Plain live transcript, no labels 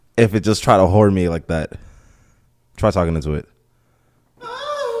if it just try to whore me like that. Try talking into it.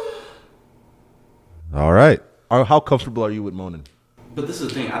 All right. How comfortable are you with moaning? But this is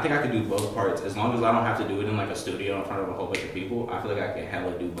the thing. I think I can do both parts as long as I don't have to do it in like a studio in front of a whole bunch of people. I feel like I can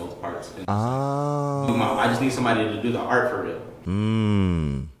hella do both parts. I just need somebody to do the art for real.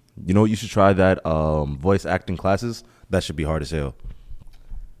 You know what? You should try that voice acting classes. That should be hard as hell.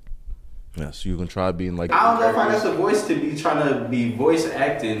 Yeah, so you can try being like. I don't know if I got the voice to be trying to be voice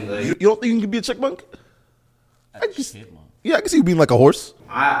acting. Like, you don't think you can be a chipmunk? I can see you being like a horse.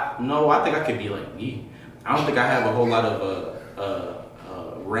 I think I could be like me. I don't think I have a whole lot of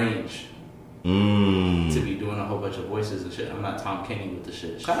range to be doing a whole bunch of voices and shit. I'm not Tom Kenny with the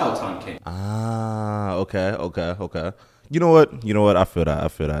shit. Shout out Tom Kenny. Okay. You know what? I feel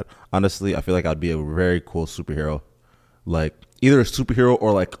that. Honestly, I feel like I'd be a very cool superhero. Like either a superhero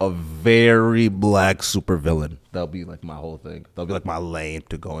or like a very black supervillain. That'll be like my whole thing. That'll be like my lane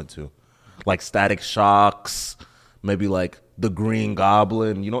to go into. Like Static Shocks, maybe like the Green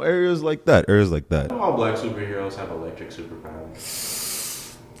Goblin, areas like that. All black superheroes have electric superpowers.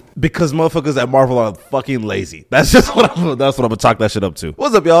 Because motherfuckers at Marvel are fucking lazy. That's what I'm gonna talk that shit up to.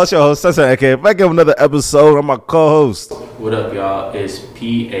 What's up, y'all? It's your host, Sensei, aka back in another episode. I'm my co-host. What up, y'all? It's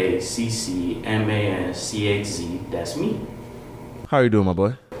PACCMANCHZ. That's me. How you doing, my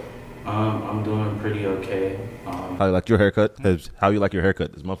boy? I'm doing pretty okay. How you like your haircut? How you like your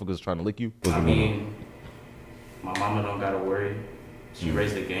haircut? Is motherfuckers trying to lick you? I mean, my mama don't gotta worry. She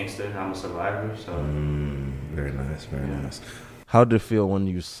raised a gangster. I'm a survivor, so. Very nice. How did it feel when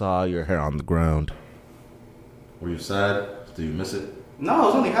you saw your hair on the ground? Were you sad? Did you miss it? No, I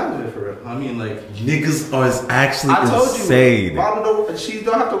was only happy with it for real. I mean, like niggas are actually insane. She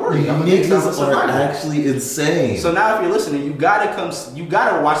don't have to worry. Niggas are actually insane. So now, if you're listening, you gotta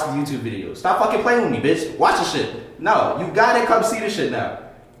watch the YouTube video. Stop fucking playing with me, bitch. Watch the shit. No, you gotta come see the shit now.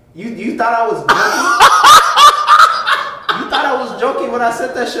 You thought I was joking? You thought I was joking when I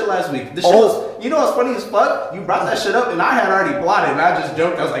said that shit last week. The shit was, what's funny as fuck? You brought that shit up and I had already plotted and I just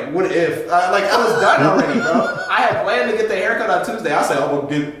joked. I was like, what if? I was done already, bro. I had planned to get the haircut on Tuesday. I said, I'm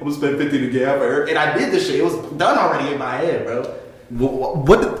gonna spend $50 to get half a haircut. And I did the shit. It was done already in my head, bro.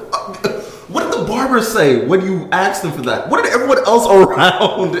 What did the barber say when you asked him for that? What did everyone else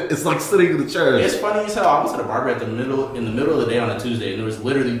around is like sitting in the chair? It's funny as hell. I went to the barber in the middle of the day on a Tuesday and there was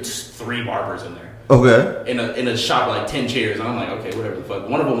literally 3 barbers in there. Okay. In a shop with like 10 chairs. And I'm like, okay, whatever the fuck.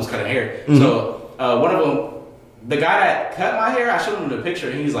 One of them was cutting hair. Mm-hmm. So one of them, the guy that cut my hair, I showed him the picture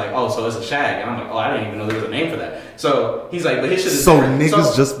and he's like, oh, so it's a shag. And I'm like, oh, I didn't even know there was a name for that. So he's like, but his shit is different.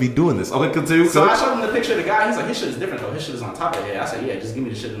 Niggas just be doing this. Okay, continue. So I showed him the picture of the guy. He's like, his shit is different though. His shit is on top of it. I said, yeah, just give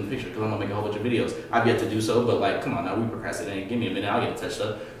me the shit in the picture because I'm gonna make a whole bunch of videos. I've yet to do so, but like, come on now, we procrastinating. Give me a minute, I'll get it touched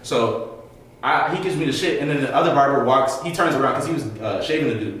up. So he gives me the shit, and then the other barber he turns around because he was shaving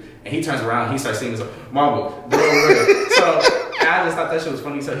the dude, and he turns around, and he starts singing this Marble. So and I just thought that shit was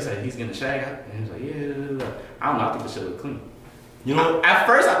funny. So he said he's getting a shag, and he was like, yeah. I don't know. I think the shit looked clean. At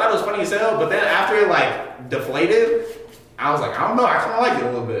first I thought it was funny as hell, but then after it like deflated, I was like, I don't know. I kind of like it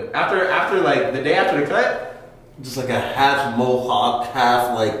a little bit. After like the day after the cut, just like a half mohawk,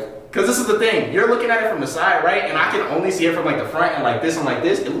 half like. Because this is the thing, you're looking at it from the side, right? And I can only see it from like the front and like this and like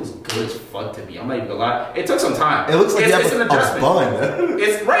this. It looks good as fuck to me. I'm not even gonna lie. It took some time. It looks like it's an adjustment. A bun.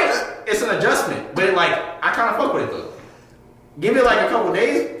 It's right. It's an adjustment, but like I kind of fuck with it though. Give it like a couple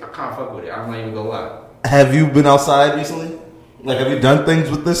days, I kind of fuck with it. I'm not even gonna lie. Have you been outside recently? Like, have you done things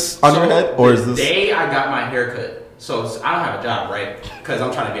with this on your head, or is this? The day I got my haircut, so I don't have a job, right? Because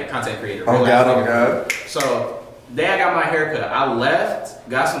I'm trying to be a content creator. Oh God. So. Day I got my haircut, I left,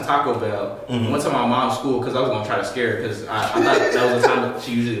 got some Taco Bell, went to my mom's school because I was going to try to scare her because I thought that was the time that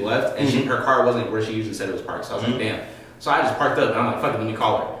she usually left and her car wasn't where she usually said it was parked. So I was like, damn. So I just parked up and I'm like, fuck it, let me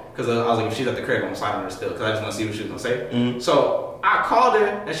call her. Because I was like, if she's at the crib, I'm going to slide on her still because I just want to see what she was going to say. So I called her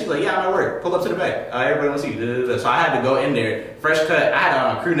and she's like, yeah, I'm at work. Pull up to the back. Everybody wants to see you. So I had to go in there, fresh cut. I had it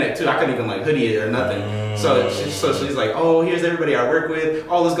on a crew neck too. I couldn't even like hoodie it or nothing. So she's like, oh, here's everybody I work with.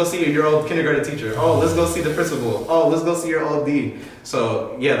 Oh, let's go see your old kindergarten teacher. Oh, let's go see the principal. Oh, let's go see your old dean.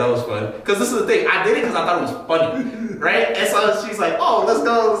 So yeah, that was fun. Because this is the thing. I did it because I thought it was funny, right? And so she's like, oh, let's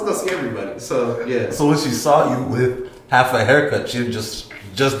go see everybody. So yeah. So when she saw you with half a haircut, she just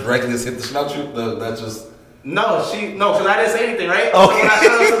directly hit the shit out you. No, because I didn't say anything, right? Okay. So when I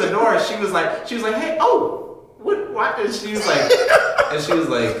showed up to the door, she was like, hey, oh, what? And she was like,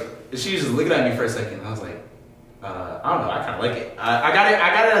 she was just looking at me for a second. I was like, I don't know, I kind of like it. I got it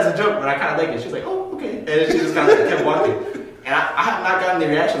as a joke, but I kind of like it. She was like, oh, okay. And she just kind of kept walking. And And I have not gotten the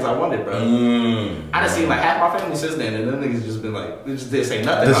reactions I wanted, bro. I done seen like half my family since then, and them niggas just been like, they just didn't say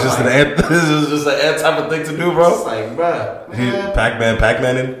nothing. This is just an ant type of thing to do, bro. It's like, bro, man,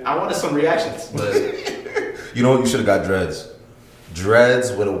 Pac-Man. I wanted some reactions, but you know what? You should have got dreads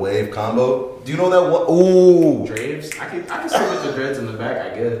with a wave combo. Do you know that one? Ooh, dreads. I can still with the dreads in the back.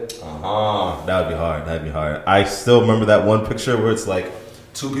 I get. That'd be hard. I still remember that one picture where it's like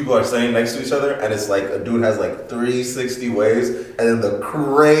two people are standing next to each other, and it's like a dude has like 360 waves, and then the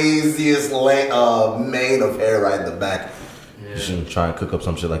craziest mane of hair right in the back. Yeah. You should try and cook up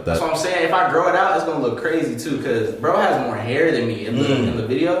some shit like that. So I'm saying, if I grow it out, it's gonna look crazy too, because bro has more hair than me in the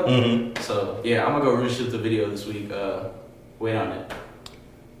video. Mm-hmm. So yeah, I'm gonna go reshoot the video this week. Wait on it.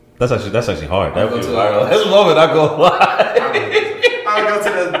 That's actually hard. That would be viral. This moment, I go live.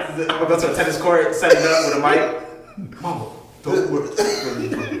 I'll go to a tennis court, set it up with a mic. Mama.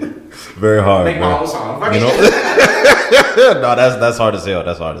 Very hard. Make my own song. You know? No, that's hard as hell.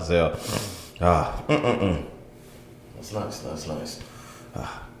 That's nice.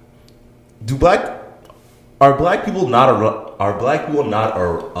 Are black people not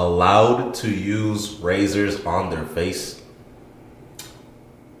allowed to use razors on their face?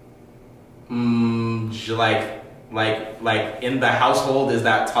 Like in the household, is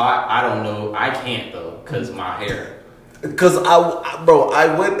that taught? I don't know. I can't though, cause my hair. Cause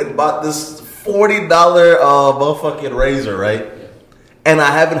I went and bought this $40 motherfucking razor, right? Yeah. And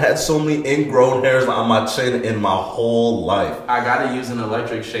I haven't had so many ingrown hairs on my chin in my whole life. I gotta use an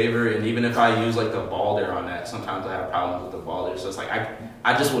electric shaver, and even if I use like the balder on that, sometimes I have problems with the balder. So it's like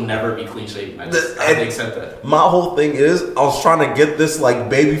I just will never be clean shaven. I have to accept that. My whole thing is I was trying to get this like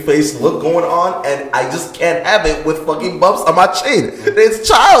baby face look going on, and I just can't have it with fucking bumps on my chin. It's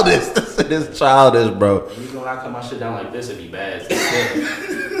childish. It is childish, bro. And you know, when I cut my shit down like this, it'd be bad.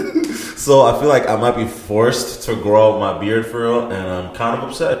 So I feel like I might be forced to grow out my beard for real, and I'm kind of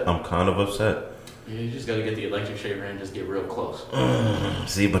upset. Yeah, you just gotta get the electric shaver and just get real close.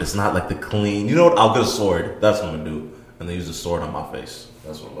 See, but it's not like the clean. You know what? I'll get a sword. That's what I'm gonna do, and then use the sword on my face.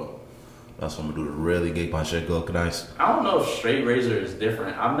 That's what I'm gonna do to really get my shit look nice. I don't know if straight razor is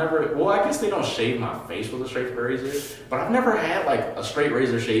different. I guess they don't shave my face with a straight razor, but I've never had like a straight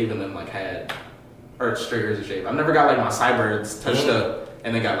razor shave and then or straight razor shave. I've never got like my sideburns touched up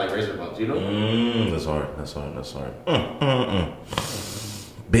and then got like razor bumps, you know? That's hard.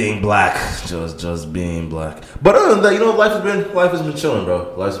 Being black, just being black. But other than that, you know, life has been chilling,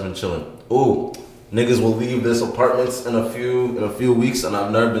 bro. Life's been chilling. Ooh, niggas will leave this apartments in a few weeks, and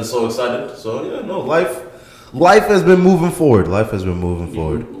I've never been so excited. So yeah, no, life has been moving forward.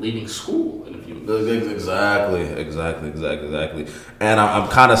 Leaving school in a few weeks. Exactly. And I'm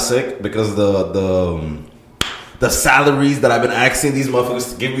kind of sick because the salaries that I've been asking these motherfuckers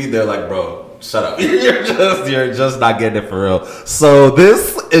to give me, they're like, bro, shut up. You're just not getting it for real. So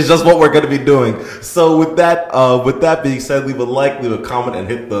this is just what we're gonna be doing. So with that being said, leave a comment, and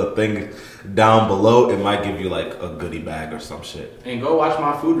hit the thing down below. It might give you like a goodie bag or some shit. And go watch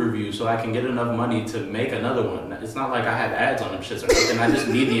my food review so I can get enough money to make another one. It's not like I have ads on them shits or something. I just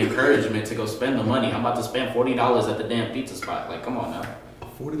need the encouragement to go spend the money. I'm about to spend $40 at the damn pizza spot. Like, come on now.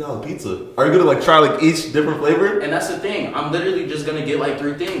 $40 pizza. Are you gonna like try like each different flavor? And that's the thing. I'm literally just gonna get like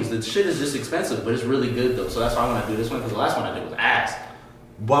 3 things. The shit is just expensive, but it's really good though. So that's why I'm gonna do this one, because the last one I did was ass.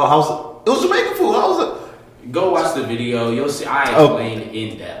 Wow, it was Jamaican food. How was it? Go watch the video. You'll see. I explain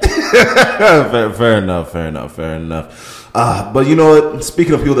in depth. Fair enough. But you know what?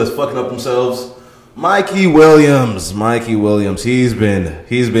 Speaking of people that's fucking up themselves, Mikey Williams. He's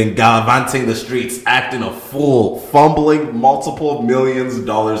been gallivanting the streets, acting a fool, fumbling multiple millions of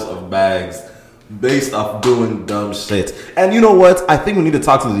dollars of bags based off doing dumb shit. And you know what? I think we need to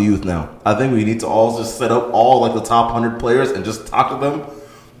talk to the youth now. I think we need to all just set up all like the top 100 players and just talk to them.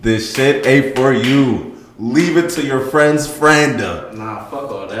 This shit ain't for you. Leave it to your friend's friend. Nah,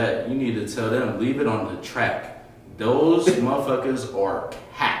 fuck all that. You need to tell them, leave it on the track. Those motherfuckers are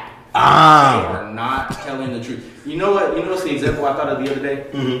cap. They are not telling the truth. You know what? You know what's the example I thought of the other day?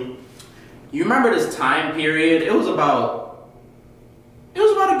 Mm-hmm. You remember this time period? It was about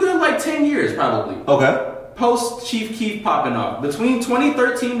a good like 10 years probably. Okay. Post Chief Keef popping off. Between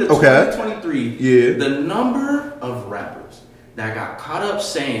 2013 to 2023, the number of rappers that got caught up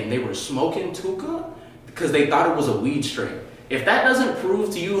saying they were smoking Tuka because they thought it was a weed strain. If that doesn't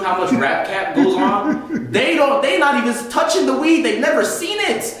prove to you how much rap cap goes on, they not even touching the weed. They've never seen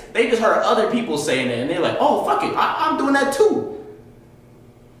it. They just heard other people saying it, and they're like, "Oh fuck it, I'm doing that too."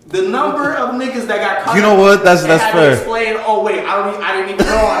 The number of niggas that got caught. You know what? That's fair. Explain. Oh wait, I didn't even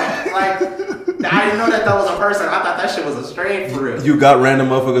know on it. Like, I didn't know that was a person. I thought that shit was a strain for real. You got random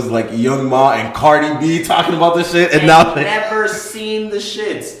motherfuckers like Young Ma and Cardi B talking about this shit, and now never seen the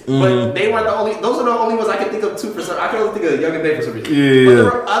shits. But they weren't the only. Those are the only ones I can think of too. For some, I can only think of Young and May for some reason. Yeah. But there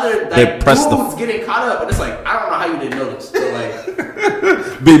were other dudes getting caught up, and it's like I don't know how you didn't notice. So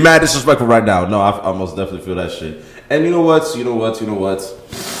like, be mad disrespectful right now. No, I most definitely feel that shit. And you know what?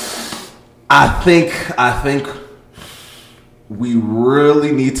 I think we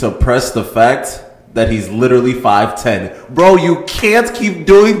really need to press the fact that he's literally 5'10". Bro, you can't keep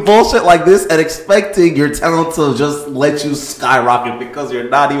doing bullshit like this and expecting your talent to just let you skyrocket because you're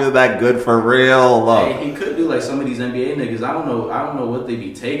not even that good for real. Hey, he could do like some of these NBA niggas. I don't know what they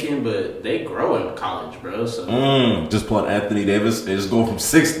be taking, but they grow in college, bro. So just put Anthony Davis and just go from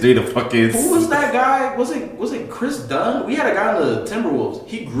 6'3" to fucking. Who was that guy? Was it Chris Dunn? We had a guy in the Timberwolves.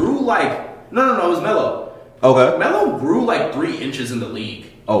 He grew like no, it was Melo. Okay. Melo grew like 3 inches in the league.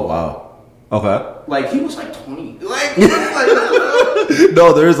 Oh wow. Okay. Like he was like 20. Like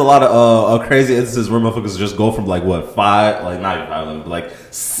no, there is a lot of crazy instances where motherfuckers just go from like what 5, like not even 5, but like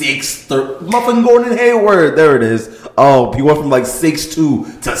 6. Motherfucking Gordon Hayward, there it is. Oh, he went from like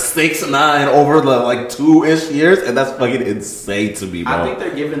 6'2" to 6'9" over the like 2-ish years, and that's fucking insane to me, bro. I think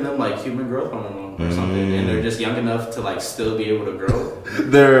they're giving them like human growth hormone or something, and they're just young enough to like still be able to grow.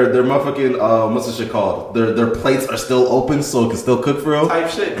 Their motherfucking what's this shit called? Their plates are still open, so it can still cook for real. Type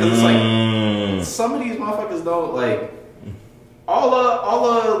shit, because it's like some of these motherfuckers don't like. All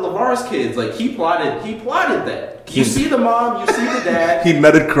of LeVar's kids, like he plotted that. You see the mom, you see the dad. He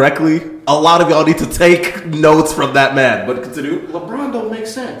nutted correctly. A lot of y'all need to take notes from that man. But continue. LeBron don't make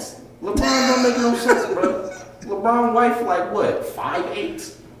sense. LeBron don't make no sense, bro. LeBron wife like what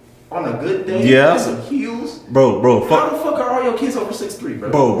 5'8" on a good day. Yeah. With some heels. Bro. How the fuck are all your kids over 6'3", bro?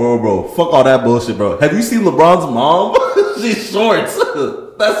 Bro. Fuck all that bullshit, bro. Have you seen LeBron's mom? She's short.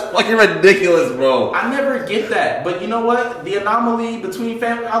 That's fucking ridiculous, bro. I never get that. But you know what? The anomaly between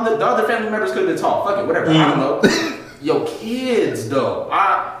family, the other family members could have been tall. Fuck it, whatever. I don't know. Yo, kids, though.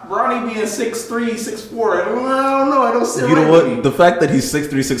 Ronnie being 6'3", 6'4", I don't know. I don't see. You know what? The fact that he's 6'3",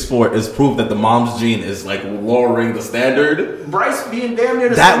 6'4" is proof that the mom's gene is like lowering the standard. Bryce being damn near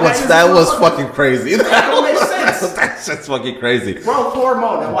the that was fucking crazy. That don't make sense. That shit's fucking crazy. Bro,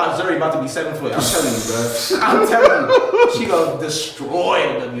 hormone and watch Zuri about to be 7 foot. I'm telling you, bro. I'm telling you, she gonna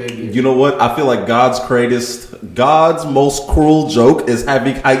destroy the WNBA. You know what? I feel like God's most cruel joke is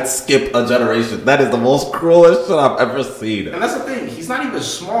having height skip a generation. That is the most cruelest shit I've ever seen. And that's the thing. He's not even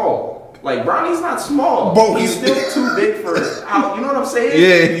small. Like, Bronny's not small. Bro, he's still too big for how, you know what I'm saying?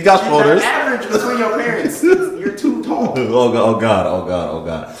 Yeah, he got shoulders. The average between your parents, you're too tall. Oh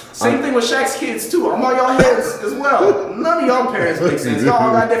God. Same thing with Shaq's kids, too. I'm on y'all heads as well. None of y'all parents make sense. Y'all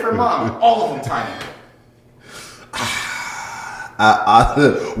all got different moms. All of them tiny.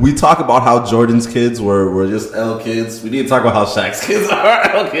 We talk about how Jordan's kids were just L kids. We need to talk about how Shaq's kids are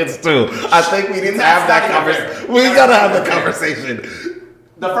L kids too. I think we need to have that conversation. We gotta have the conversation.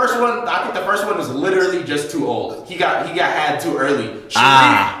 I think the first one is literally just too old. He got had too early.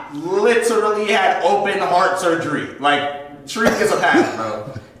 Sharif literally had open heart surgery. Like, Sharif gets a pass,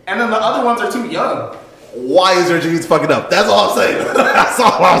 bro. And then the other ones are too young. Why is your genes fucking up? That's all I'm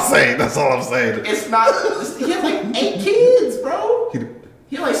saying. That's all I'm saying. It's not. He had like 8 kids, bro.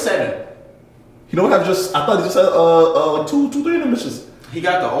 He had like 7. He don't have just. I thought he just had like 2, 3 of them bitches. He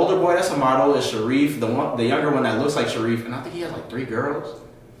got the older boy that's a model is Sharif. The younger one that looks like Sharif, and I think he has like 3 girls,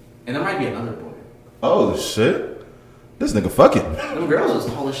 and there might be another boy. Oh shit! This nigga fucking. Them girls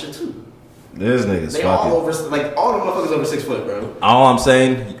is tall as shit too. This nigga's they fucking. all over, like all the motherfuckers over 6 foot, bro. All I'm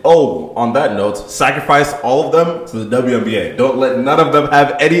saying. Oh, on that note, sacrifice all of them to the WNBA. Don't let none of them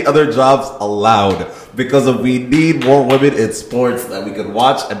have any other jobs allowed because we need more women in sports that we can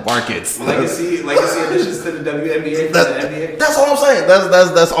watch and market. Legacy additions to the WNBA for the NBA. That's all I'm saying.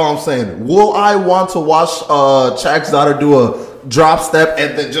 That's all I'm saying. Will I want to watch Shaq's daughter do a drop step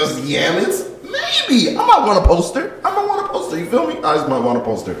and then just yam it? Maybe. I might want a poster. You feel me? I just might want a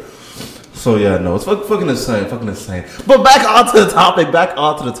poster. So yeah, no, it's fucking insane. But back onto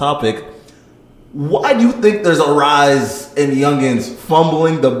the topic. Why do you think there's a rise in youngins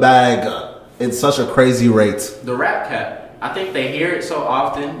fumbling the bag in such a crazy rate? The rap cap. I think they hear it so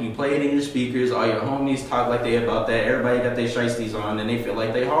often. You play it in your speakers. All your homies talk like they about that. Everybody got their shiesties on, and they feel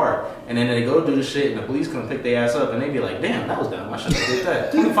like they hard. And then they go do the shit, and the police come pick their ass up, and they be like, "Damn, that was dumb. I shouldn't have did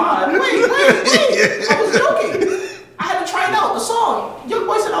that." 25. Wait. I was joking. I had to try it out. The song. Young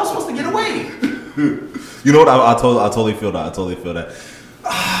boy said I was supposed to get away. You know what? I totally feel that.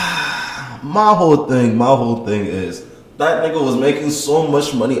 My whole thing is that nigga was making so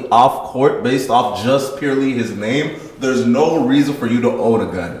much money off court based off just purely his name. There's no reason for you to own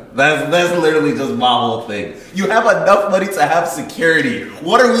a gun. That's literally just my whole thing. You have enough money to have security.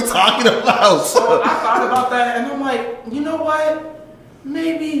 What are we talking about? So I thought about that, and I'm like, you know what?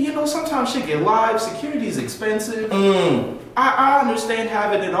 Maybe, you know, sometimes shit get live. Security is expensive. I understand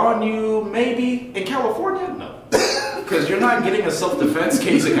having it on you. Maybe in California, no, because you're not getting a self-defense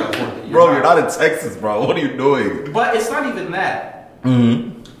case in California. You're not in Texas, bro. What are you doing? But it's not even that.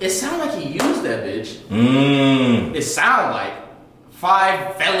 It sounded like he used that bitch. It sounded like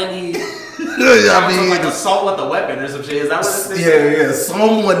 5 felony. I mean, like assault with a weapon or some shit. Is that what it's saying? Yeah.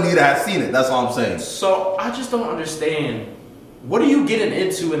 Someone need to have seen it. That's all I'm saying. So I just don't understand. What are you getting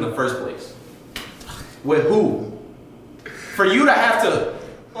into in the first place? With who? For you to have to,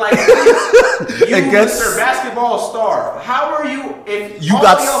 like, you, Mr. Basketball Star. How are you if you all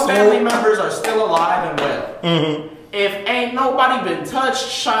got your family members are still alive and well? If ain't nobody been touched,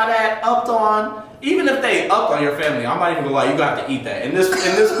 shot at, upped on, even if they upped on your family, I'm not even gonna lie, you got to eat that. In this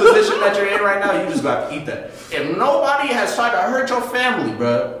position that you're in right now, you just got to eat that. If nobody has tried to hurt your family,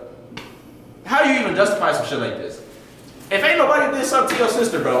 bro, how do you even justify some shit like this? If ain't nobody did something to your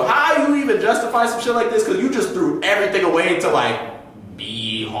sister, bro, how you even justify some shit like this? Because you just threw everything away to, like,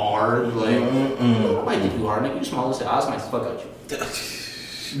 be hard. Like, nobody did you hard, nigga. You small as hell. I'll smack the fuck out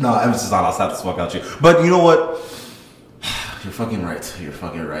you. No, emphasis on I'll slap the fuck out you. But you know what? You're fucking right. You're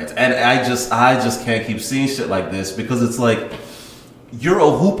fucking right. And I just can't keep seeing shit like this because it's like, you're a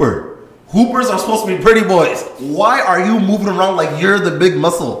hooper. Hoopers are supposed to be pretty boys. Why are you moving around like you're the big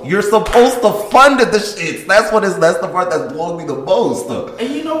muscle? You're supposed to fund the shit. That's the part that's blowing me the most.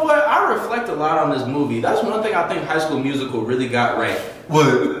 And you know what? I reflect a lot on this movie. That's one thing I think High School Musical really got right.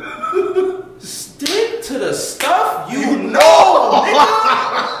 What? Stick to the stuff you know,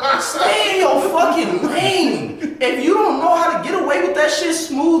 nigga. Stay in your fucking lane. If you don't know how to get away with that shit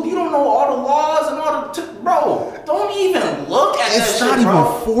smooth, you don't know all the laws and all the... bro, don't even look at that shit, It's not even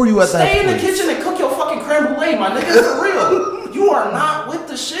for you at that point. Stay in the kitchen and cook your fucking creme brulee, my nigga. For real. You are not with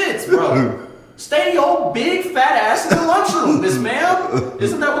the shits, bro. Stay your big fat ass in the lunchroom, Miss Ma'am.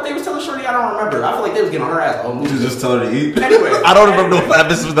 Isn't that what they was telling Shorty? I don't remember. I feel like they was getting on her ass all movie. You just tell her to eat. Anyway, I don't remember no fat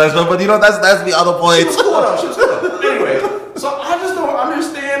business with that show, but you know that's the other point. She was cool though. Anyway, so I just don't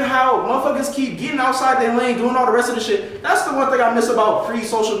understand how motherfuckers keep getting outside their lane, doing all the rest of the shit. That's the one thing I miss about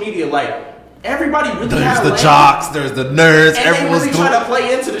pre-social media. Like, everybody really had a lane. There's the jocks, there's the nerds, and everyone's they really try to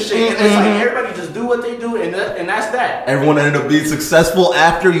play into the shit. And it's like everybody just do what they do, and that's that. Everyone ended up being successful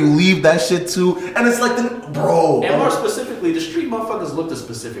after you leave that shit too. And it's like, bro. And more specifically, the street motherfuckers looked a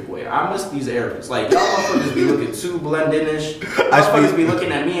specific way. I miss these eras. Like, y'all motherfuckers be looking too blend-in-ish. Motherfuckers be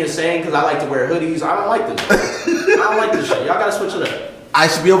looking at me and saying, because I like to wear hoodies. I don't like this shit. I don't like this shit. Y'all gotta switch it up. I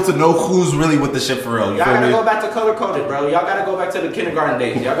should be able to know who's really with the shit for real. Y'all gotta go back to color coded, bro. Y'all gotta go back to the kindergarten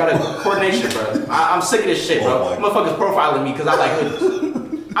days. Y'all gotta coordination, bro. I'm sick of this shit, bro. Motherfuckers profiling me because I like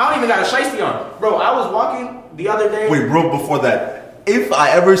hoodies. I don't even got a shiesty on, bro. I was walking the other day. Wait, bro. Before that, if I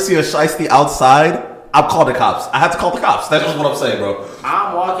ever see a shiesty outside, I'm calling the cops. I have to call the cops. That's just what I'm saying, bro.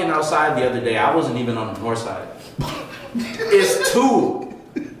 I'm walking outside the other day. I wasn't even on the north side. It's two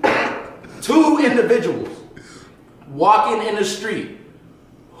individuals walking in the street.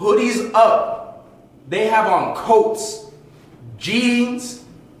 Hoodies up. They have on coats, jeans,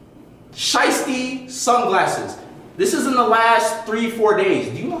 shiesty, sunglasses. This is in the last 3-4 days.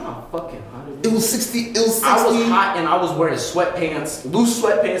 Do you know how fucking hot it was? It was 60. I was hot and I was wearing sweatpants, loose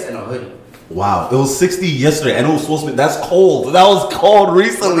sweatpants, and a hoodie. Wow, it was 60 yesterday, and it was supposed to be. That's cold. That was cold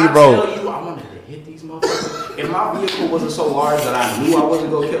recently, bro. I tell you, I wanted to hit these motherfuckers. If my vehicle wasn't so large that I knew I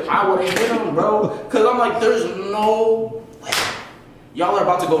wasn't gonna kill, I would have hit them, bro. Cause I'm like, there's no way. Y'all are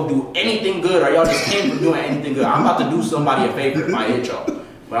about to go do anything good, or y'all just came from doing anything good. I'm about to do somebody a favor if I hit y'all.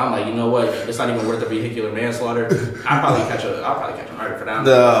 But I'm like, you know what? It's not even worth the vehicular manslaughter. I'll probably catch a murder for that.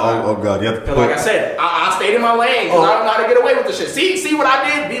 Oh god, you have to. Because like I said, I stayed in my lane because I don't know how to get away with the shit. See what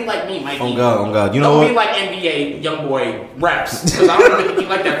I did? Be like me, Mikey. Oh god, you know don't what? Don't be like NBA young boy raps because I don't even think you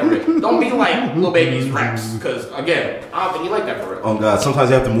like that for real. Don't be like Lil Baby's raps because again, I don't think you like that for real. Oh god,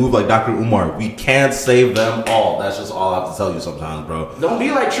 sometimes you have to move like Dr. Umar. We can't save them all. That's just all I have to tell you sometimes, bro. Don't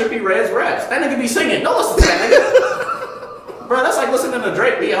be like Trippie Redd's raps. That nigga be singing. Don't listen to that nigga. Bro, that's like listening to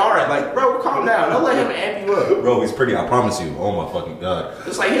Drake be hard. Like, bro, calm down. Don't let him amp you up. Bro, he's pretty, I promise you. Oh my fucking god.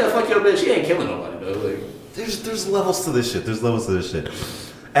 It's like, yeah, fuck your bitch. He ain't killing nobody, though. Like, there's levels to this shit.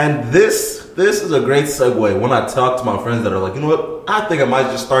 And this is a great segue when I talk to my friends that are like, you know what? I think I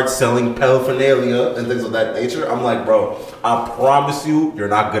might just start selling paraphernalia and things of that nature. I'm like, bro, I promise you, you're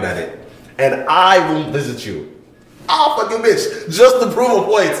not good at it. And I will visit you. I'll fucking bitch. Just to prove a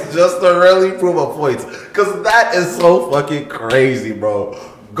point. Just to really prove a point. Because that is so fucking crazy, bro.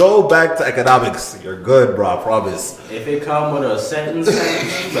 Go back to economics. You're good, bro. I promise. If it come with a sentence,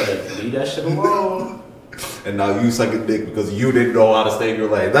 you better leave that shit alone. And now you sucking dick because you didn't know how to stay in your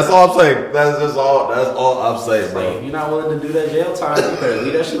lane. That's all I'm saying. That's all I'm saying, bro. If you're not willing to do that jail time, you better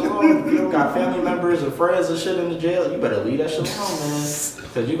leave that shit alone. If you got family members and friends and shit in the jail, you better leave that shit alone, man.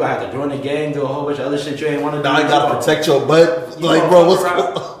 Because you gonna have to join the gang, do a whole bunch of other shit you ain't want to do. Now I gotta protect your butt. Like, bro, what's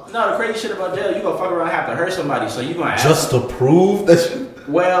no, the crazy shit about jail, you gonna fuck around and have to hurt somebody, so you gonna just to prove that shit?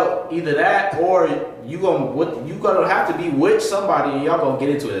 Well, either that or you gonna have to be with somebody and y'all gonna get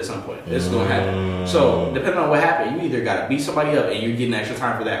into it at some point. It's gonna happen. So depending on what happened, you either gotta beat somebody up and you're getting extra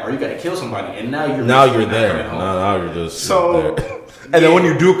time for that, or you gotta kill somebody and now you're there. Now you're just there. And then when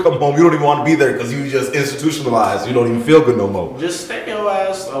you do come home, you don't even want to be there because you just institutionalized. You don't even feel good no more. Just stay your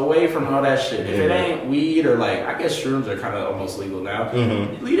ass away from all that shit. If it ain't weed or like, I guess shrooms are kind of almost legal now.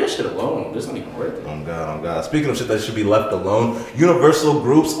 Leave that shit alone. It's not even worth it. Oh God. Speaking of shit that should be left alone, Universal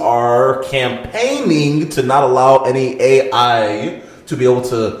groups are campaigning to not allow any AI to be able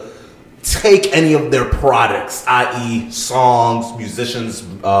to take any of their products, i.e. songs, musicians,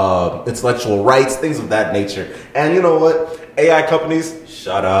 intellectual rights, things of that nature. And you know what? AI companies,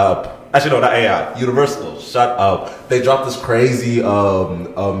 shut up. Actually, no, not AI. Universal, shut up. They dropped this crazy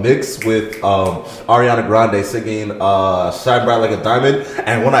mix with Ariana Grande singing Shine Bright Like a Diamond.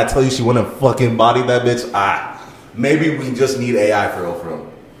 And when I tell you she went and fucking bodied that bitch, maybe we just need AI for real.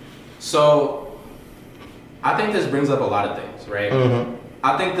 So, I think this brings up a lot of things, right?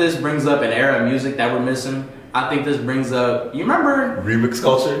 I think this brings up an era of music that we're missing. I think this brings up, you remember? Remix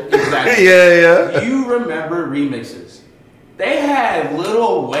culture? Exactly. Yeah. You remember remixes. They had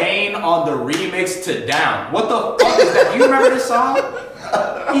Lil Wayne on the remix to Down. What the fuck is that? Do you remember this song?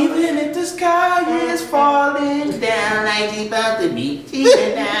 Even if the sky is falling down like she about to be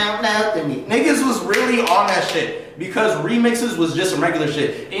cheating down, about to be. Niggas was really on that shit. Because remixes was just some regular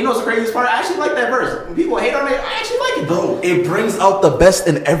shit. And you know what's the craziest part? I actually like that verse. When people hate on it, I actually like it. Bro, it brings out the best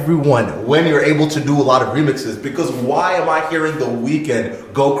in everyone when you're able to do a lot of remixes. Because why am I hearing The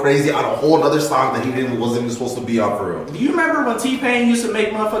Weeknd go crazy on a whole other song that he wasn't even supposed to be on for real? Do you remember when T-Pain used to make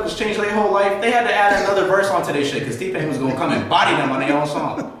motherfuckers change their whole life? They had to add another verse onto their shit because T-Pain was going to come and body them on their own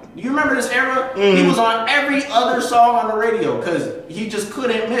song. You remember this era? He was on every other song on the radio because he just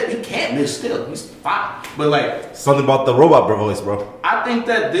couldn't miss. He can't miss still. He's fine. But like... something about the robot voice, bro. I think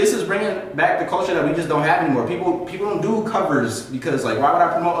that this is bringing back the culture that we just don't have anymore. People don't do covers because like, why would I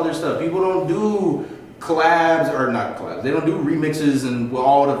promote other stuff? People don't do collabs, or not collabs. They don't do remixes and with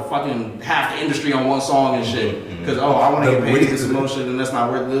all the fucking half the industry on one song and shit. Because, I want to get paid this emotion and that's not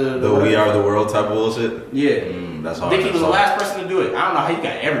worth the We Are the World type of bullshit? Yeah. That's hard. Dickie was the last person to do it. I don't know how you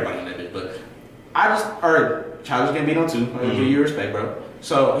got everybody in that bit, but I just heard Childish Gambino too. I give you respect, bro.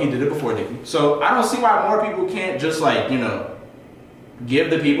 So he did it before Dickie. So I don't see why more people can't just like, give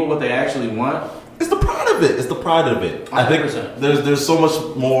the people what they actually want. It's the pride of it. 100%. I think there's so much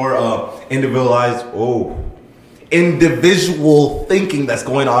more individual thinking that's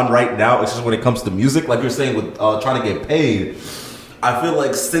going on right now. It's just when it comes to music, like you're saying with trying to get paid. I feel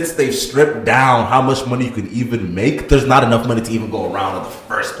like since they've stripped down how much money you could even make, there's not enough money to even go around in the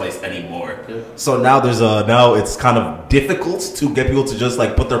first place anymore. Yeah. So now now it's kind of difficult to get people to just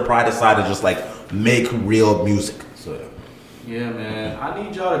like put their pride aside and just like make real music. So yeah, man, I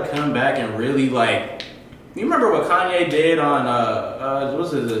need y'all to come back and really like. You remember what Kanye did on the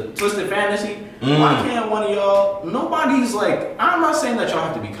Twisted Fantasy? Why can't one of y'all? Nobody's like. I'm not saying that y'all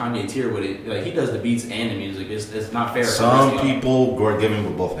have to be Kanye tier with it. Like he does the beats and the music. It's not fair. Some people are giving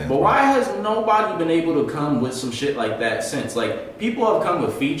with both hands. But why has nobody been able to come with some shit like that since? Like people have come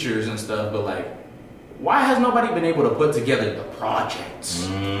with features and stuff, but like, why has nobody been able to put together the projects?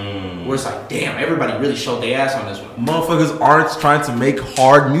 Where it's like, damn, everybody really showed their ass on this one. Motherfuckers aren't trying to make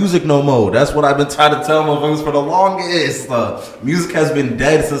hard music no more. That's what I've been trying to tell motherfuckers for the longest. Music has been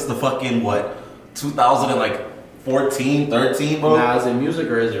dead since the fucking, 2014, 13, bro? Now, is it music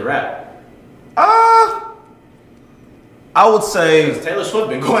or is it rap? I would say... Taylor Swift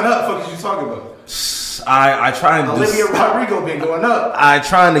been going up. What the fuck is you talking about? I try and Olivia Rodrigo been going up. I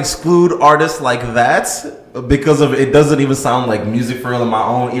try and exclude artists like that because of it doesn't even sound like music for real in my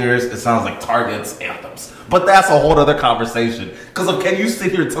own ears. It sounds like Target's anthems. But that's a whole other conversation. Because can you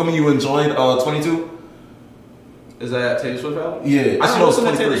sit here and tell me you enjoyed 22? Is that Taylor Swift album? Yeah. I don't listen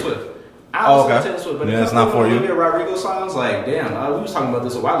to Taylor Swift. I don't listen to Taylor Swift, but it's not for you. Olivia Rodrigo songs, like, damn, we was talking about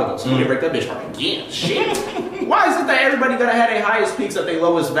this a while ago. Somebody break that bitch heart again. Shit. Why is it that everybody gotta have their highest peaks at their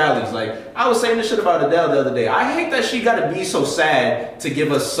lowest valleys? Like, I was saying this shit about Adele the other day. I hate that she gotta be so sad to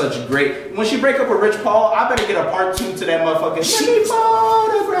give us such great. When she break up with Rich Paul, I better get a part 2 to that motherfucking. Let me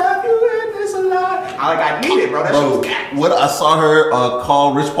photograph you in this alive. I need it, bro. That shit was gas. When I saw her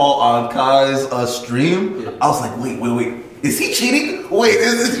call Rich Paul on Kai's stream, I was like, wait. Is he cheating? Wait,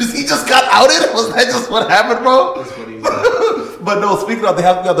 is he just got outed? Was that just what happened, bro? That's what he But no, speaking of, they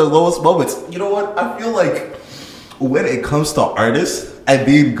have to have their lowest moments. You know what? I feel like when it comes to artists and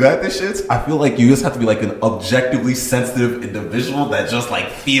being good at this shit, I feel like you just have to be like an objectively sensitive individual that just like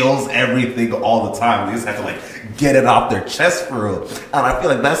feels everything all the time. They just have to like get it off their chest for real. And I feel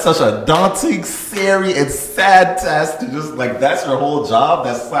like that's such a daunting, scary, and sad task to just like, that's your whole job?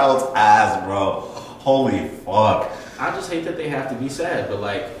 That sounds ass, bro. Holy fuck. I just hate that they have to be sad, but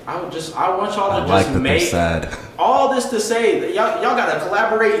like I want y'all to like just that make sad. all this to say that y'all gotta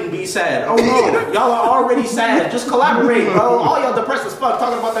collaborate and be sad. Oh no, y'all are already sad. Just collaborate, bro. All y'all depressed as fuck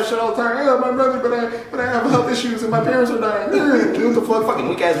talking about that shit all the time. Yeah, my brother, but I have health issues and my parents are dying. What the fuck, fucking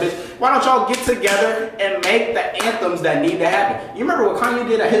weak ass bitch. Why don't y'all get together and make the anthems that need to happen? You remember what Kanye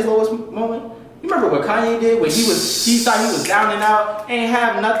did at his lowest moment? You remember what Kanye did when he thought he was down and out, ain't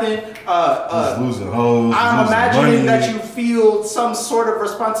have nothing. Losing hoes. I'm imagining that you feel some sort of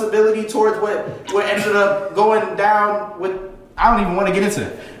responsibility towards what ended up going down with. I don't even want to get into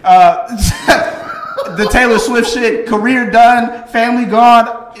it. The Taylor Swift shit, career done, family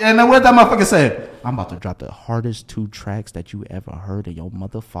gone, and then what that motherfucker said? I'm about to drop the hardest 2 tracks that you ever heard in your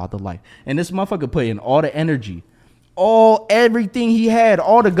mother father life, and this motherfucker put in all the energy. Everything he had,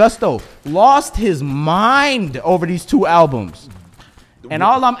 all the gusto, lost his mind over these 2 albums. And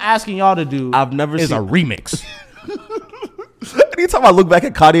all I'm asking y'all to do is a remix. Anytime I look back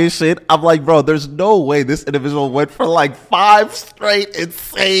at Kanye's shit, I'm like, bro, there's no way this individual went for like 5 straight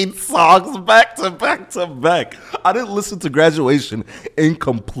insane songs back to back to back. I didn't listen to Graduation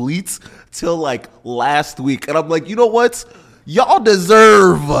incomplete till like last week. And I'm like, you know what? Y'all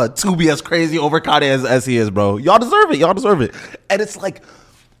deserve to be as crazy over Kanye as he is, bro. Y'all deserve it. And it's like,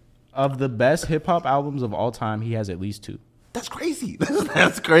 of the best hip hop albums of all time, he has at least 2. that's crazy.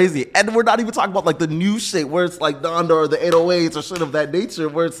 That's crazy. And we're not even talking about like the new shit where it's like Donda or the 808s or shit of that nature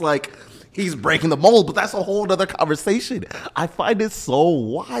where it's like he's breaking the mold, but that's a whole other conversation. I find it so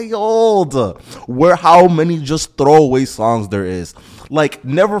wild where how many just throwaway songs there is. Like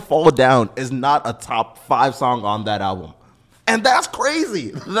Never Fall Down is not a top 5 song on that album. And that's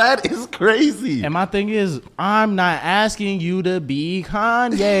crazy. That is crazy. And my thing is, I'm not asking you to be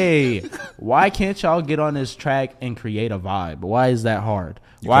Kanye. Why can't y'all get on this track and create a vibe? Why is that hard?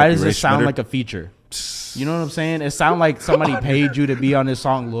 Why does it sound like a feature? You know what I'm saying? It sounds like somebody paid you to be on this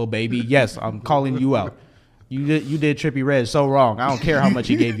song, Lil Baby. Yes, I'm calling you out. You did Trippie Redd so wrong. I don't care how much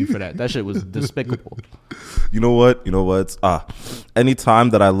he gave you for that. That shit was despicable. You know what? Anytime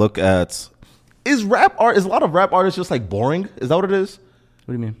that I look at is a lot of rap artists just like boring? Is that what it is?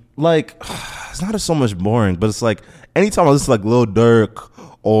 What do you mean? Like, it's not so much boring, but it's like anytime I listen to like Lil Durk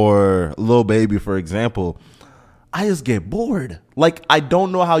or Lil Baby, for example, I just get bored. Like, I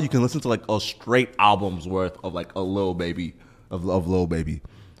don't know how you can listen to like a straight album's worth of like a Lil Baby of Lil Baby.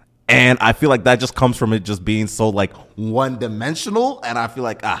 And I feel like that just comes from it just being so like one dimensional. And I feel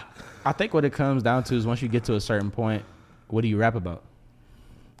like, I think what it comes down to is once you get to a certain point, what do you rap about?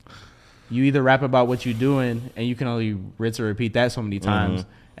 You either rap about what you're doing, and you can only rinse or repeat that so many times.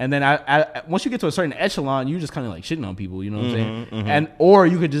 Mm-hmm. And then I once you get to a certain echelon, you just kind of like shitting on people. You know what I'm saying? Mm-hmm. And or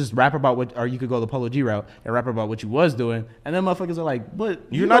you could just rap about or you could go the Polo G route and rap about what you was doing. And then motherfuckers are like, but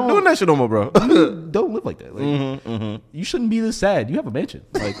you're not doing that shit no more, bro. You don't live like that. Like, you shouldn't be this sad. You have a mansion.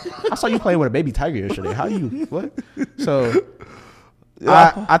 Like, I saw you playing with a baby tiger yesterday. How you what? So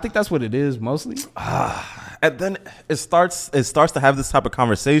I think that's what it is mostly. And then it starts to have this type of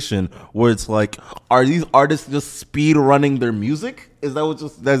conversation where it's like, are these artists just speed running their music? Is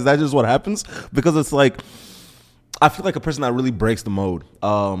that just what happens? Because it's like, I feel like a person that really breaks the mode.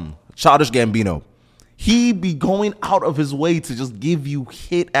 Childish Gambino. He be going out of his way to just give you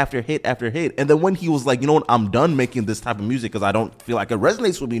hit after hit after hit. And then when he was like, you know what, I'm done making this type of music because I don't feel like it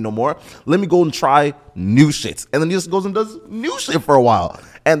resonates with me no more. Let me go and try new shit. And then he just goes and does new shit for a while.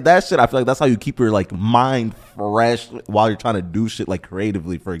 And that shit, I feel like that's how you keep your like mind fresh while you're trying to do shit like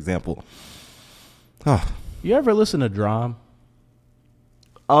creatively, for example. You ever listen to Drum?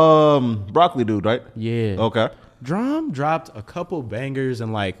 Broccoli dude, right? Yeah. Okay. Drum dropped a couple bangers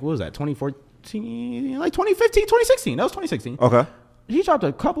in like, what was that, 2014? Like 2015, 2016. That was 2016. Okay. He dropped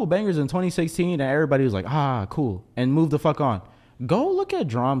a couple bangers in 2016 and everybody was like, cool, and moved the fuck on. Go look at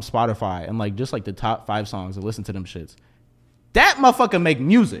Drum's Spotify and like just like the top 5 songs and listen to them shits. That motherfucker make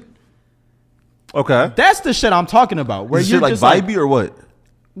music. Okay. That's the shit I'm talking about. Where you're like just vibey or what?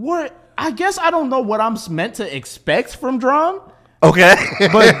 What? I guess I don't know what I'm meant to expect from Drum, Okay.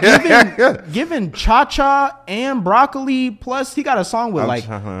 But given Cha Cha and Broccoli, plus he got a song with like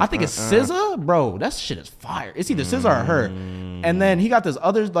I think it's SZA, bro. That shit is fire. It's either SZA or her. And then he got this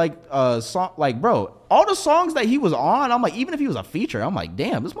other like song, like bro, all the songs that he was on, I'm like, even if he was a feature, I'm like,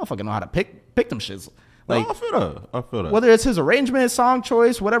 damn, this motherfucker know how to pick them shits. Like, I feel that. Whether it's his arrangement, song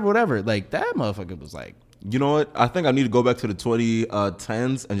choice, whatever. Like that motherfucker was like. You know what? I think I need to go back to the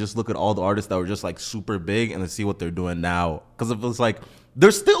 2010s and just look at all the artists that were just like super big and then see what they're doing now. Because if it's like they're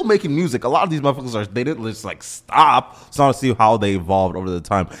still making music, a lot of these motherfuckers they didn't just like stop. So I want to see how they evolved over the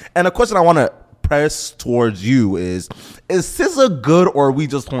time. And a question I want to press towards you is SZA good or are we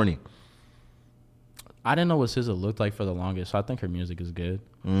just horny? I didn't know what SZA looked like for the longest, so I think her music is good.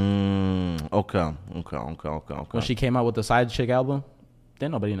 Okay. When she came out with the Side Chick album.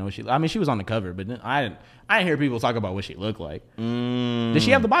 Didn't nobody know what she. I mean, she was on the cover, but I didn't hear people talk about what she looked like. Did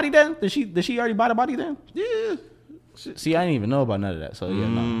she have the body then? Did she already buy the body then? Yeah. See, I didn't even know about none of that. So yeah,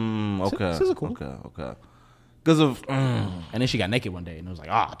 no. Okay. SZA cool. Okay. Because of and then she got naked one day, and it was like,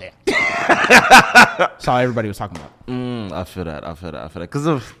 oh damn. That's all everybody was talking about. I feel that. Because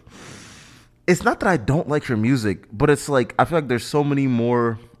of it's not that I don't like her music, but it's like I feel like there's so many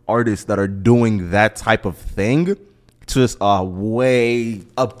more artists that are doing that type of thing. To just a way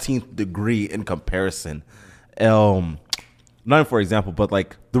upteenth degree in comparison. Not for example, but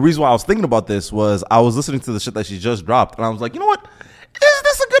like the reason why I was thinking about this was I was listening to the shit that she just dropped, and I was like, you know what? Is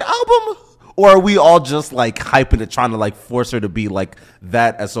this a good album? Or are we all just like hyping it, trying to like force her to be like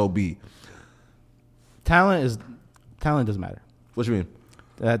that SOB? Talent doesn't matter. What you mean?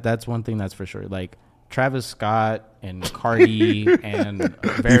 That's one thing that's for sure. Like Travis Scott and Cardi and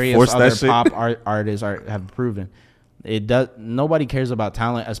various other pop artists have proven. It does. Nobody cares about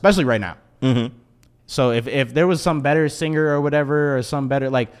talent, especially right now. Mm-hmm. So if there was some better singer or whatever, or some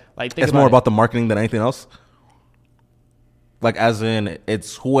better think it's more about the marketing than anything else. Like as in,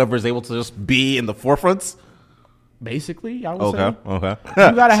 it's whoever's able to just be in the forefronts. Basically, I would say. Okay.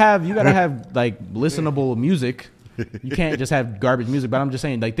 You gotta have like listenable music. You can't just have garbage music. But I'm just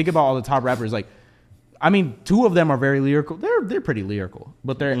saying, like, think about all the top rappers. Like, I mean, two of them are very lyrical. They're pretty lyrical,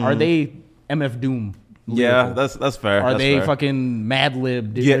 but are they MF Doom? Lyrical? Yeah, that's fair. Are they fair. fucking Mad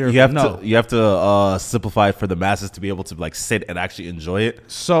Lib? Yeah, you have to simplify it for the masses to be able to like sit and actually enjoy it.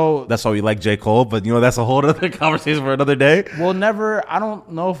 So that's why we like J. Cole, but you know that's a whole other conversation for another day. I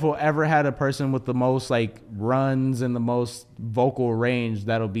don't know if we'll ever had a person with the most like runs and the most vocal range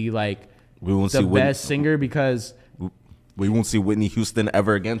that'll be like the best singer, because we won't see Whitney Houston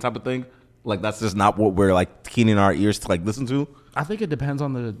ever again type of thing. Like that's just not what we're like keening our ears to like listen to. I think it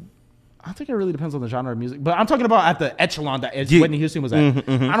really depends on the genre of music. But I'm talking about at the echelon that Whitney Houston was at.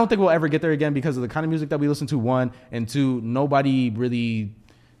 I don't think we'll ever get there again because of the kind of music that we listen to, one. And two, nobody really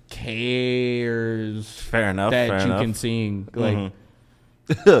cares Fair enough. Can sing. Like,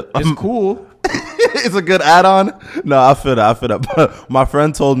 it's cool. It's a good add-on. No, I feel that. But my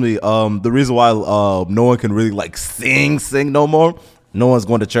friend told me the reason why no one can really like sing no more, no one's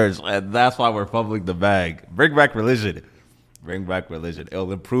going to church. And that's why we're fumbling the bag. Bring back religion.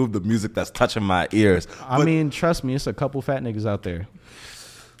 It'll improve the music that's touching my ears. I mean, trust me, it's a couple fat niggas out there.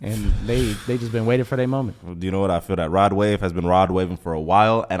 And they just been waiting for their moment. Do you know what? I feel that Rod Wave has been Rod Waving for a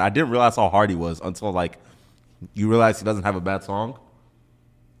while. And I didn't realize how hard he was until like you realize he doesn't have a bad song.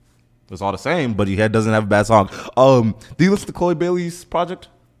 It's all the same, but he doesn't have a bad song. Do you listen to Chloe Bailey's project?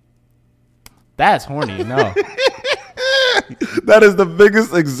 That's horny, no. That is the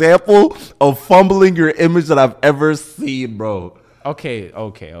biggest example of fumbling your image that I've ever seen, bro. Okay.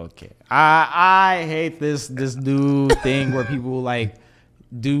 I hate this new thing where people like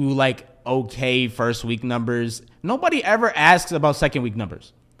do like okay first week numbers. Nobody ever asks about second week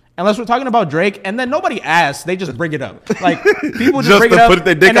numbers. Unless we're talking about Drake, and then nobody asks, they just bring it up. Like people just bring it up. Put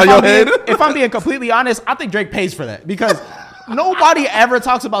their dick on your head. If I'm being completely honest, I think Drake pays for that because nobody ever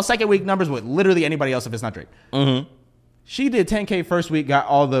talks about second week numbers with literally anybody else if it's not Drake. Mm-hmm. She did 10K first week, got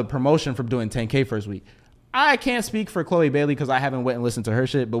all the promotion from doing 10K first week. I can't speak for Chloe Bailey because I haven't went and listened to her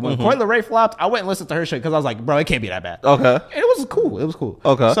shit. But when Coi Leray flopped, I went and listened to her shit because I was like, bro, it can't be that bad. Okay. It was cool.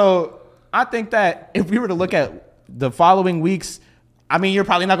 Okay. So I think that if we were to look at the following weeks, I mean, you're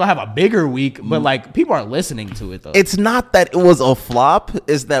probably not going to have a bigger week, but like people are listening to it though. It's not that it was a flop.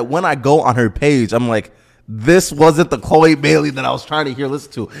 It's that when I go on her page, I'm like, this wasn't the Chloe Bailey that I was trying to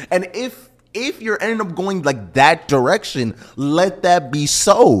listen to. And if you're ending up going like that direction, let that be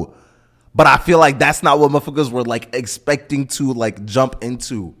so. But I feel like that's not what motherfuckers were like expecting to like jump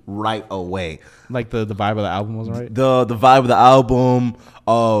into right away. Like the vibe of the album wasn't right. The vibe of the album.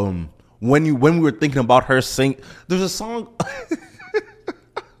 When we were thinking about her sing, there's a song.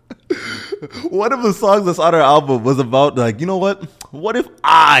 One of the songs that's on her album was about like, you know what if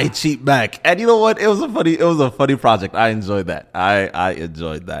I cheat back? And you know what, it was a funny project. I enjoyed that. I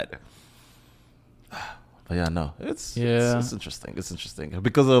enjoyed that. But yeah, no, it's interesting. It's interesting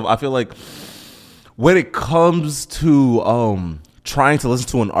because I feel like when it comes to trying to listen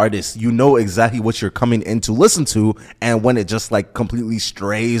to an artist, you know exactly what you're coming in to listen to, and when it just like completely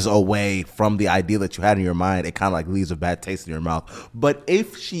strays away from the idea that you had in your mind, it kind of like leaves a bad taste in your mouth. But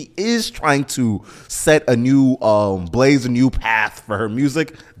if she is trying to set a new blaze a new path for her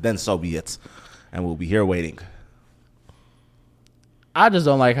music, then so be it, and we'll be here waiting. I just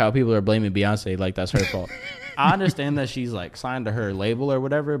don't like how people are blaming Beyonce like that's her fault. I understand that she's like signed to her label or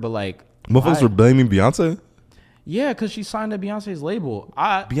whatever, but like motherfuckers were blaming Beyonce. Yeah, because she signed to Beyonce's label.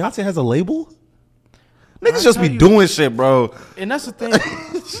 Beyonce has a label? Niggas just be doing shit, bro. And that's the thing.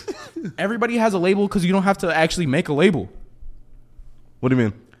 Everybody has a label because you don't have to actually make a label. What do you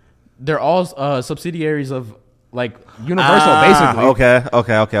mean? They're all subsidiaries of like Universal, basically. Okay.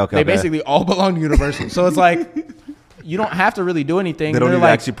 They basically all belong to Universal. So it's like you don't have to really do anything. They don't even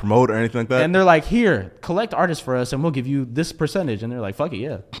actually promote or anything like that? And they're like, here, collect artists for us and we'll give you this percentage. And they're like, fuck it,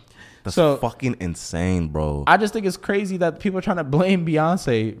 yeah. That's so fucking insane, bro. I just think it's crazy that people are trying to blame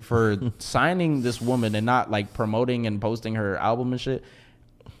Beyonce for signing this woman and not like promoting and posting her album and shit.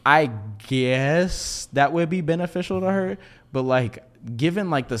 I guess that would be beneficial to her, but like given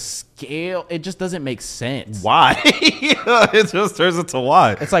like the scale, it just doesn't make sense. Why? It just turns into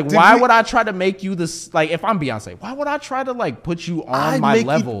why. It's like, why would I try to make you this? Like, if I'm Beyonce, why would I try to like put you on my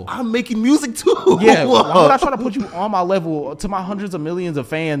level? I'm making music too. Yeah. Why would I try to put you on my level to my hundreds of millions of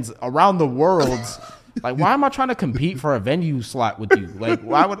fans around the world? Like, why am I trying to compete for a venue slot with you? Like,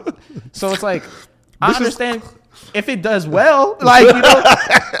 why would? So it's like, I understand if it does well, like, you know,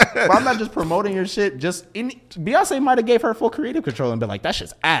 but I'm not just promoting your shit. Beyonce might have gave her full creative control and been like, that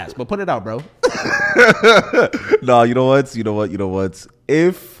shit's ass, but put it out, bro. No, you know what?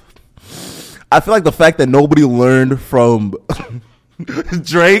 If I feel like the fact that nobody learned from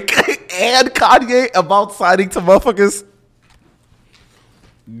Drake and Kanye about signing to motherfuckers.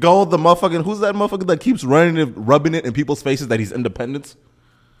 Go the motherfucking, who's that motherfucker that keeps rubbing it in people's faces that he's independent?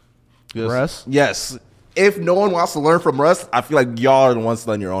 Yes. Russ? Yes. If no one wants to learn from Russ, I feel like y'all are the ones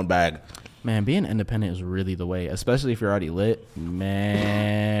to in your own bag. Man, being independent is really the way, especially if you're already lit.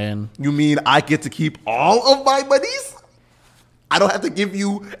 Man. You mean I get to keep all of my monies? I don't have to give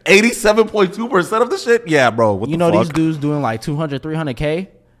you 87.2% of the shit? Yeah, bro. What you know these dudes doing like 200, 300K?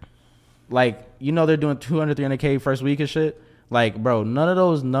 Like, you know they're doing 200, 300K first week and shit? Like, bro, none of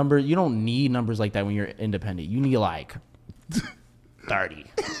those numbers, you don't need numbers like that when you're independent. You need like 30.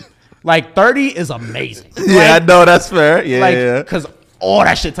 Like 30 is amazing. Yeah, like, no, that's fair. Yeah, like, yeah. Because all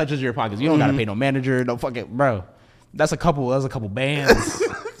that shit touches your pockets. You don't gotta pay no manager, no fucking bro. That's a couple bands.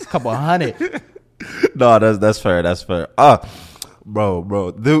 It's a couple hundred. No, that's fair. That's fair.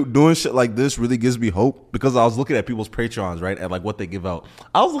 Bro, doing shit like this really gives me hope because I was looking at people's Patreons, right, and like what they give out.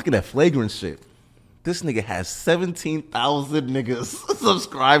 I was looking at flagrant shit. This nigga has 17,000 niggas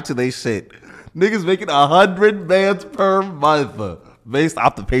subscribed to they shit. Niggas making 100 bands per month based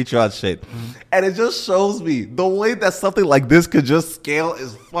off the Patreon shit. And it just shows me the way that something like this could just scale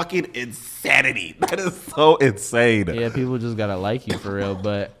is fucking insanity. That is so insane. Yeah, people just gotta like you for real,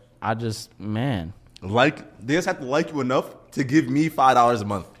 but I just, man. They just have to like you enough to give me $5 a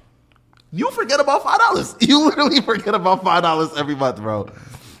month. You forget about $5. You literally forget about $5 every month, bro.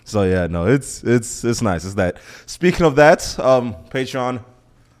 So yeah, no, it's nice. It's that. Speaking of that, Patreon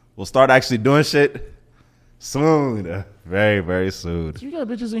will start actually doing shit soon. Very, very soon. You got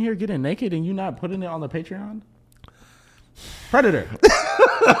bitches in here getting naked and you not putting it on the Patreon? Predator.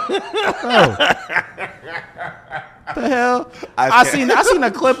 Oh. The hell? I seen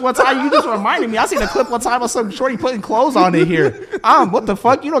a clip one time. You just reminded me. I seen a clip one time of some shorty putting clothes on in here. What the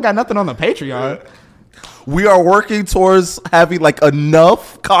fuck? You don't got nothing on the Patreon. We are working towards having like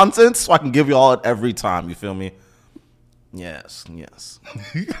enough content so I can give you all it every time. You feel me? Yes.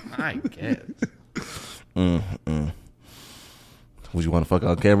 I guess. Would you want to fuck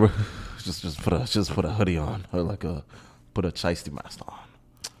on camera? Just put a hoodie on or like put a shiesty mask on.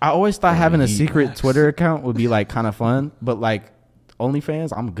 I always thought having a secret Twitter account would be like kind of fun, but like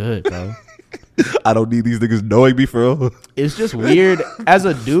OnlyFans, I'm good, bro. I don't need these niggas knowing me for real. It's just weird as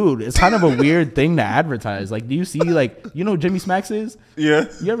a dude. It's kind of a weird thing to advertise. Like, do you see like, you know who Jimmy Smacks is? Yeah.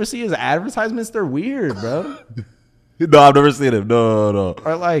 You ever see his advertisements? They're weird, bro. No, I've never seen him. No.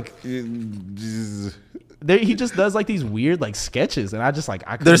 Or like, He just does like these weird like sketches, and I just like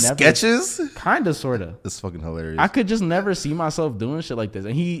I could There's never, sketches. kind of, sort of. It's fucking hilarious. I could just never see myself doing shit like this,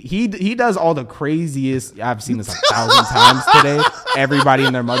 and he does all the craziest. I've seen this 1,000 times today. Everybody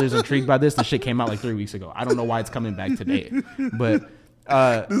and their mother's intrigued by this. The shit came out like 3 weeks ago. I don't know why it's coming back today, but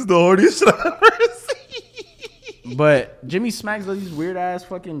this is the horniest shit I've ever seen. But Jimmy Smacks does these weird ass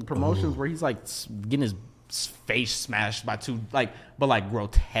fucking promotions where he's like getting his face smashed by two but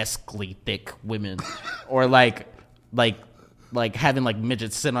grotesquely thick women, or like having like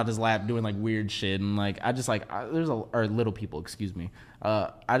midgets sitting on his lap doing like weird shit, and like I just like or little people, excuse me.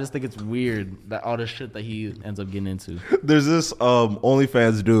 I just think it's weird that all the shit that he ends up getting into. There's this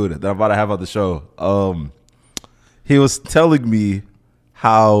OnlyFans dude that I'm about to have on the show. He was telling me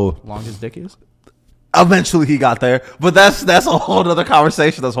how long his dick is. Eventually he got there, but that's a whole other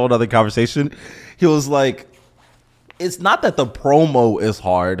conversation. He was like, it's not that the promo is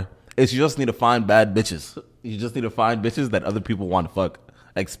hard. It's you just need to find bad bitches. You just need to find bitches that other people want to fuck,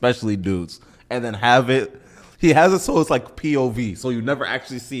 especially dudes, and then have it. He has it so it's like POV, so you never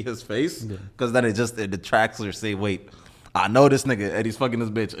actually see his face, because then it detracts or say, wait, I know this nigga and he's fucking this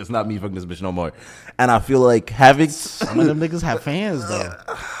bitch. It's not me fucking this bitch no more. And I feel like having some of them niggas have fans though.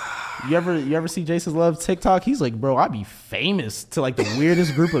 You ever see Jason Love's TikTok? He's like, bro, I'd be famous to like the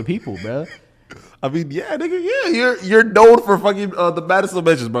weirdest group of people, bro. I mean, yeah, nigga, yeah, you're known for fucking the baddest of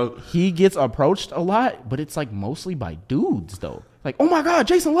bitches, bro. He gets approached a lot, but it's like mostly by dudes though. Like, oh my god,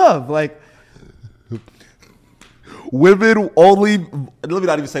 Jason Love, like. Women only. Let me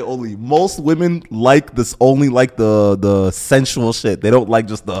not even say only. Most women like this. Only like the sensual shit. They don't like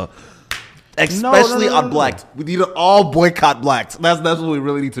just the. Especially on Blacked. We need to all boycott Blacked. That's what we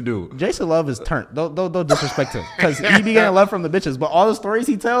really need to do. Jason Love is turned. Don't disrespect him, because he be getting love from the bitches, but all the stories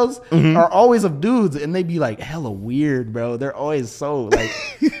he tells are always of dudes, and they be like hella weird, bro. They're always so like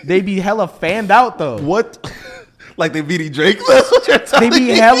they be hella fanned out though. What? Like they beating Drake? That's what you're telling me. They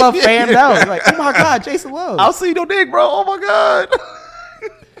be hella fanned out. Like, oh my god, Jason Love. I'll see no dick, bro. Oh my god.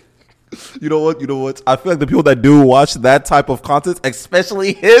 You know what? I feel like the people that do watch that type of content,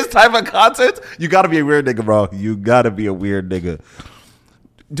 especially his type of content, you gotta be a weird nigga, bro. You gotta be a weird nigga.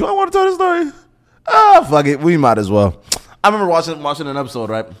 Do I want to tell this story? Fuck it. We might as well. I remember watching an episode,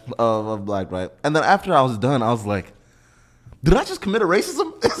 right, of Black, right? And then after I was done, I was like, did I just commit a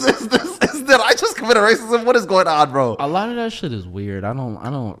racism? Did I just commit a racism? What is going on, bro? A lot of that shit is weird. I just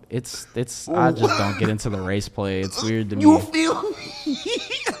don't get into the race play. It's weird to me. You feel me?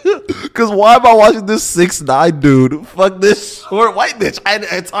 Because why am I watching this 6'9" dude fuck this short white bitch?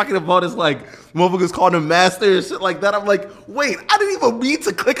 And talking about his like motherfuckers calling him master and shit like that. I'm like, wait, I didn't even mean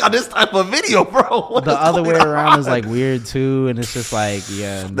to click on this type of video, bro. What the other way around is like weird too, and it's just like,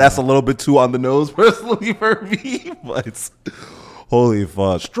 yeah, that's a little bit too on the nose personally for me, but holy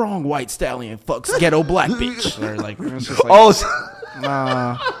fuck. Strong white stallion fucks ghetto black bitch. Or like, it's just like,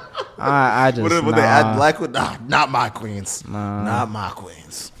 nah. I just when they add black with not my queens. Not my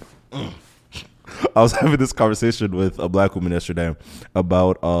queens. I was having this conversation with a black woman yesterday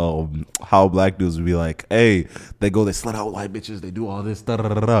about how black dudes would be like, hey, they slut out white bitches, they do all this,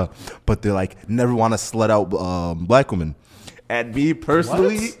 but they like never want to slut out black women. And me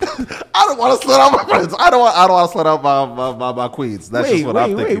personally, I don't want to slut out my friends. I don't want to slut out my queens. That's just what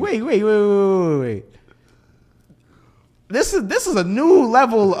I'm thinking. Wait. This is a new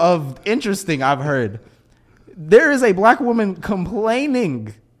level of interesting I've heard. There is a black woman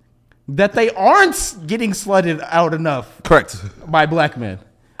complaining that they aren't getting slutted out enough. Correct. By black men.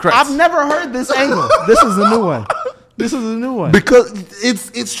 Correct. I've never heard this angle. This is a new one. Because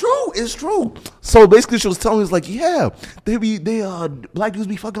it's true. It's true. So basically she was telling me, it's like, yeah, black dudes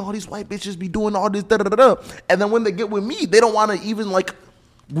be fucking all these white bitches, be doing all this, and then when they get with me, they don't want to even like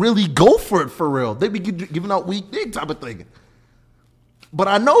really go for it for real. They be giving out weak dick type of thing. But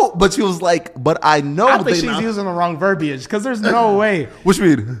she was like, I think she's using the wrong verbiage, because there's no way. What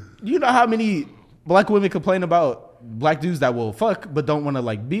you mean? You know how many black women complain about black dudes that will fuck but don't want to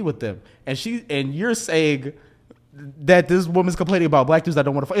like be with them, and you're saying that this woman's complaining about black dudes that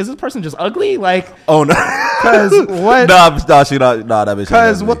don't want to fuck. Is this person just ugly? Like, oh no, because what? Nah, she not. Nah, that bitch.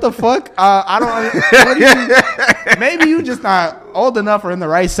 Because what the fuck? I don't. Maybe you just not old enough or in the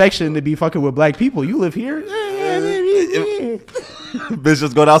right section to be fucking with black people. You live here. Bitch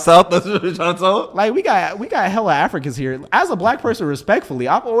just go down south. That's what you're trying to tell. Like we got hella Africans here. As a black person, respectfully,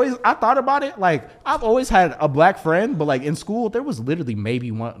 I thought about it. Like I've always had a black friend, but like in school, there was literally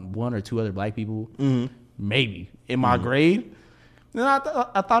maybe one or two other black people, maybe in my grade. Then I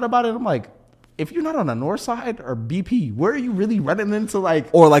thought about it. I'm like, if you're not on the north side or BP, where are you really running into like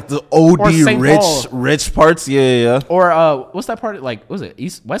or like the Or St. OD Paul. rich parts? Yeah. or what's that part like? Was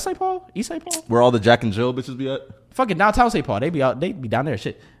it West St. Paul? East St. Paul? Where all the Jack and Jill bitches be at? Fucking downtown St. Paul. They be down there.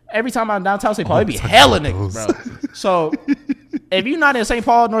 Shit. Every time I'm downtown St. Paul, they be hella niggas, bro. So if you're not in St.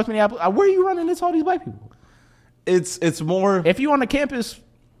 Paul, North Minneapolis, where are you running into all these black people? It's more If you on the campus,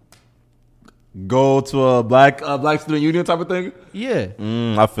 go to a black student union type of thing. yeah.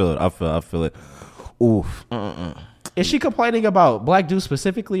 I feel it. Oof. Is she complaining about black dudes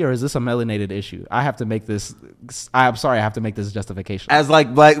specifically, or is this a melanated issue? I have to make this. I'm sorry, I have to make this justification. As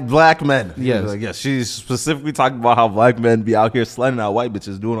like black men. Yes. Like, yeah, she's specifically talking about how black men be out here slutting out white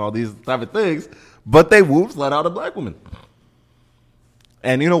bitches doing all these type of things, but they won't slut out a black woman.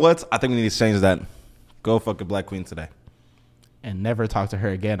 And you know what? I think we need to change that. Go fuck a black queen today. And never talk to her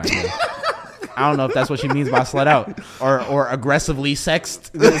again, I guess. I don't know if that's what she means by slut out or aggressively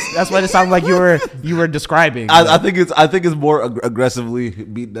sexed. That's what it sounded like you were describing. I think it's more aggressively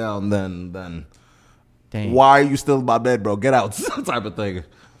beat down than Dang. why are you still in my bed, bro? Get out type of thing.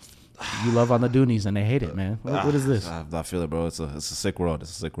 You love on the Doonies and they hate it, man. What is this? I feel it, bro. It's a sick world.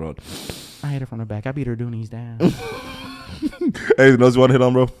 It's a sick world. I hate her from the back. I beat her Doonies down. Hey, anything else you want to hit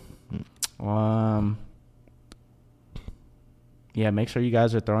on, bro? Yeah, make sure you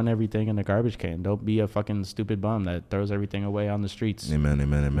guys are throwing everything in the garbage can. Don't be a fucking stupid bum that throws everything away on the streets.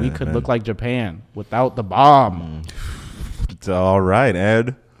 Amen. We could look like Japan without the bomb. It's all right,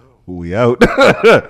 Ed. We out.